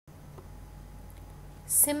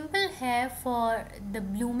Symbol है for the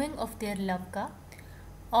blooming of their love का।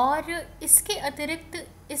 और इसके अतिरिक्त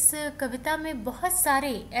इस कविता में बहुत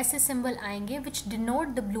सारे ऐसे सिंबल आएंगे विच denote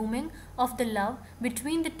the blooming of the love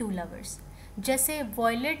between the two lovers, जैसे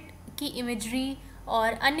वॉयलेट की इमेजरी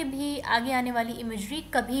और अन्य भी आगे आने वाली इमेजरी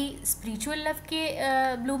कभी स्पिरिचुअल लव के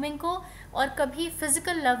ब्लूमिंग को और कभी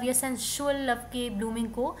फिजिकल लव या सेंसुअल लव के ब्लूमिंग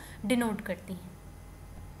को डिनोट करती हैं।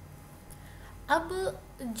 अब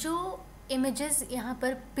जो इमेजेस यहाँ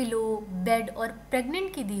पर पिलो, बेड और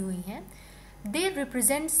प्रेग्नेंट की दी हुई हैं, they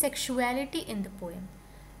represent sexuality in the poem.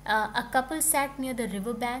 A couple sat near the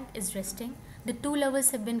river bank is resting. The two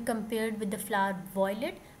lovers have been compared with the flower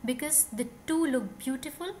violet because the two look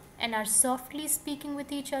beautiful and are softly speaking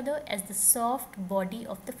with each other as the soft body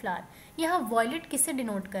of the flower. यहाँ violet किसे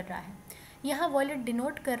denote कर रहा है? यहाँ violet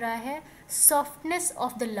denote कर रहा है softness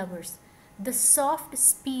of the lovers, the soft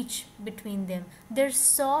speech between them, their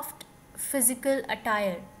soft physical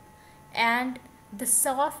attire and the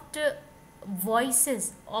soft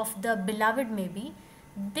voices of the beloved. Maybe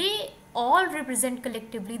they all represent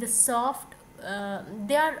collectively the soft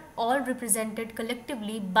they are all represented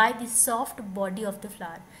collectively by the soft body of the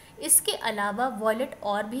flower. इसके अलावा violet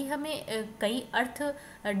और भी हमें कई अर्थ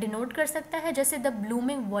denote कर सकता है, जैसे the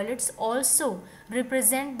blooming violates also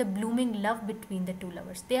represent the blooming love between the two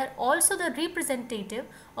lovers. They are also the representative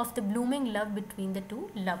of the blooming love between the two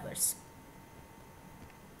lovers.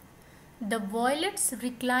 The violet's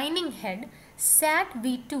reclining head sat we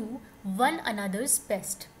two one another's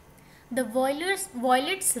best. The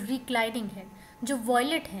violet's reclining head, जो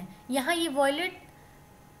violet हैं, यहाँ ये violet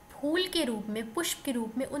फूल के रूप में, पुष्प के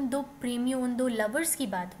रूप में उन दो प्रेमियों, उन दो लवर्स की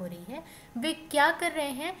बात हो रही है. वे क्या कर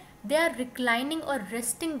रहे हैं? They are reclining or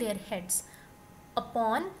resting their heads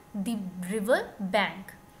upon the river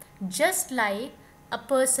bank, just like a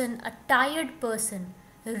person, a tired person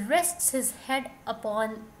rests his head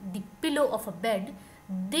upon the pillow of a bed.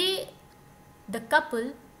 The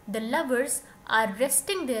couple, the lovers are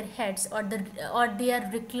resting their heads or they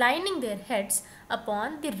are reclining their heads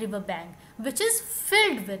upon the river bank, which is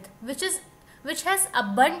filled with, which has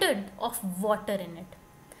abundance of water in it.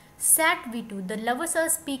 Sat we two, the lovers are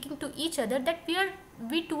speaking to each other that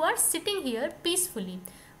we two are sitting here peacefully,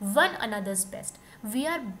 one another's best. We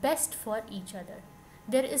are best for each other.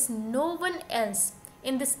 There is no one else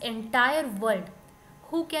in this entire world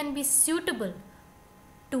who can be suitable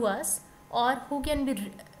to us or who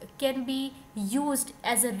can be used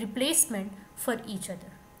as a replacement for each other.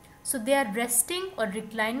 So they are resting or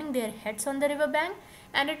reclining their heads on the river bank,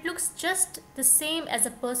 and it looks just the same as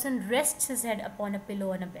a person rests his head upon a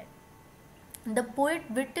pillow on a bed. The poet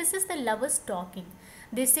witnesses the lovers talking.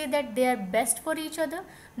 They say that they are best for each other.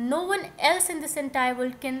 No one else in this entire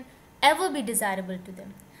world can ever be desirable to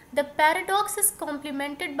them. The paradox is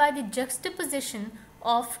complemented by the juxtaposition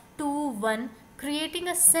of two, one, creating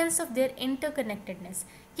a sense of their interconnectedness.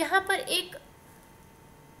 यहाँ पर एक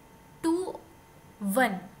to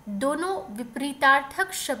one दोनों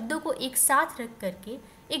विपरीतार्थक शब्दों को एक साथ रख करके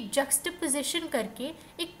एक जक्स्टपोजिशन करके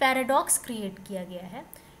एक पैराडॉक्स क्रिएट किया गया है.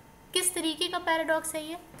 किस तरीके का पैराडॉक्स है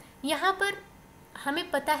ये? यहाँ पर हमें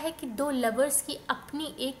पता है कि दो लवर्स की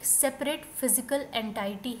अपनी एक सेपरेट फिजिकल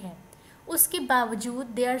एंटाइटी है, उसके बावजूद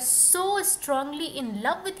they are so strongly in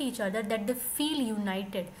love with each other that they feel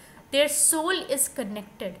United. There soul is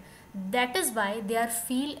connected. That is why they are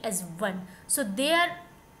feel as one. So they are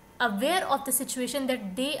aware of the situation that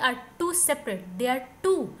they are two separate. They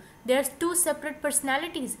are two separate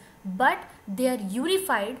personalities, but they are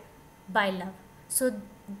unified by love.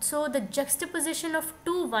 So the juxtaposition of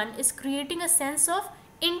two one is creating a sense of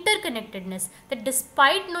interconnectedness, that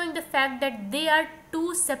despite knowing the fact that they are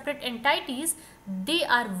two separate entities, they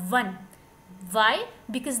are one. Why?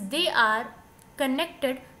 Because they are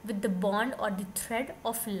connected with the bond or the thread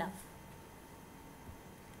of love.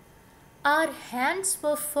 Our hands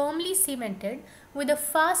were firmly cemented with a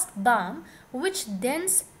fast balm which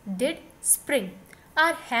thence did spring.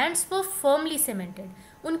 Our hands were firmly cemented.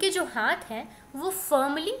 उनके जो हाथ हैं वो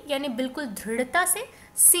firmly यानी बिल्कुल दृढ़ता से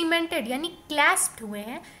cemented यानी clasped हुए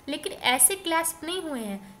हैं, लेकिन ऐसे clasp नहीं हुए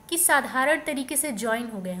हैं कि साधारण तरीके से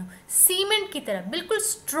join हो गए हों. सीमेंट की तरह बिल्कुल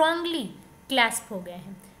strongly clasp हो गए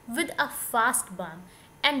हैं with a fast balm.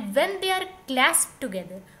 And when they are clasped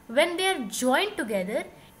together, when they are joined together,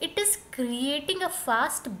 it is creating a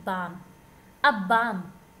fast balm. A balm.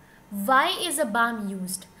 Why is a balm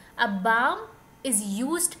used? A balm is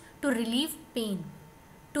used to relieve pain,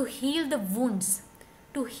 to heal the wounds,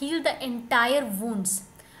 to heal the entire wounds,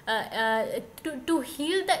 to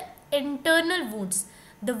heal the internal wounds,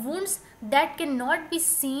 the wounds that cannot be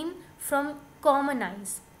seen from common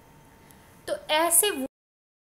eyes. तो ऐसे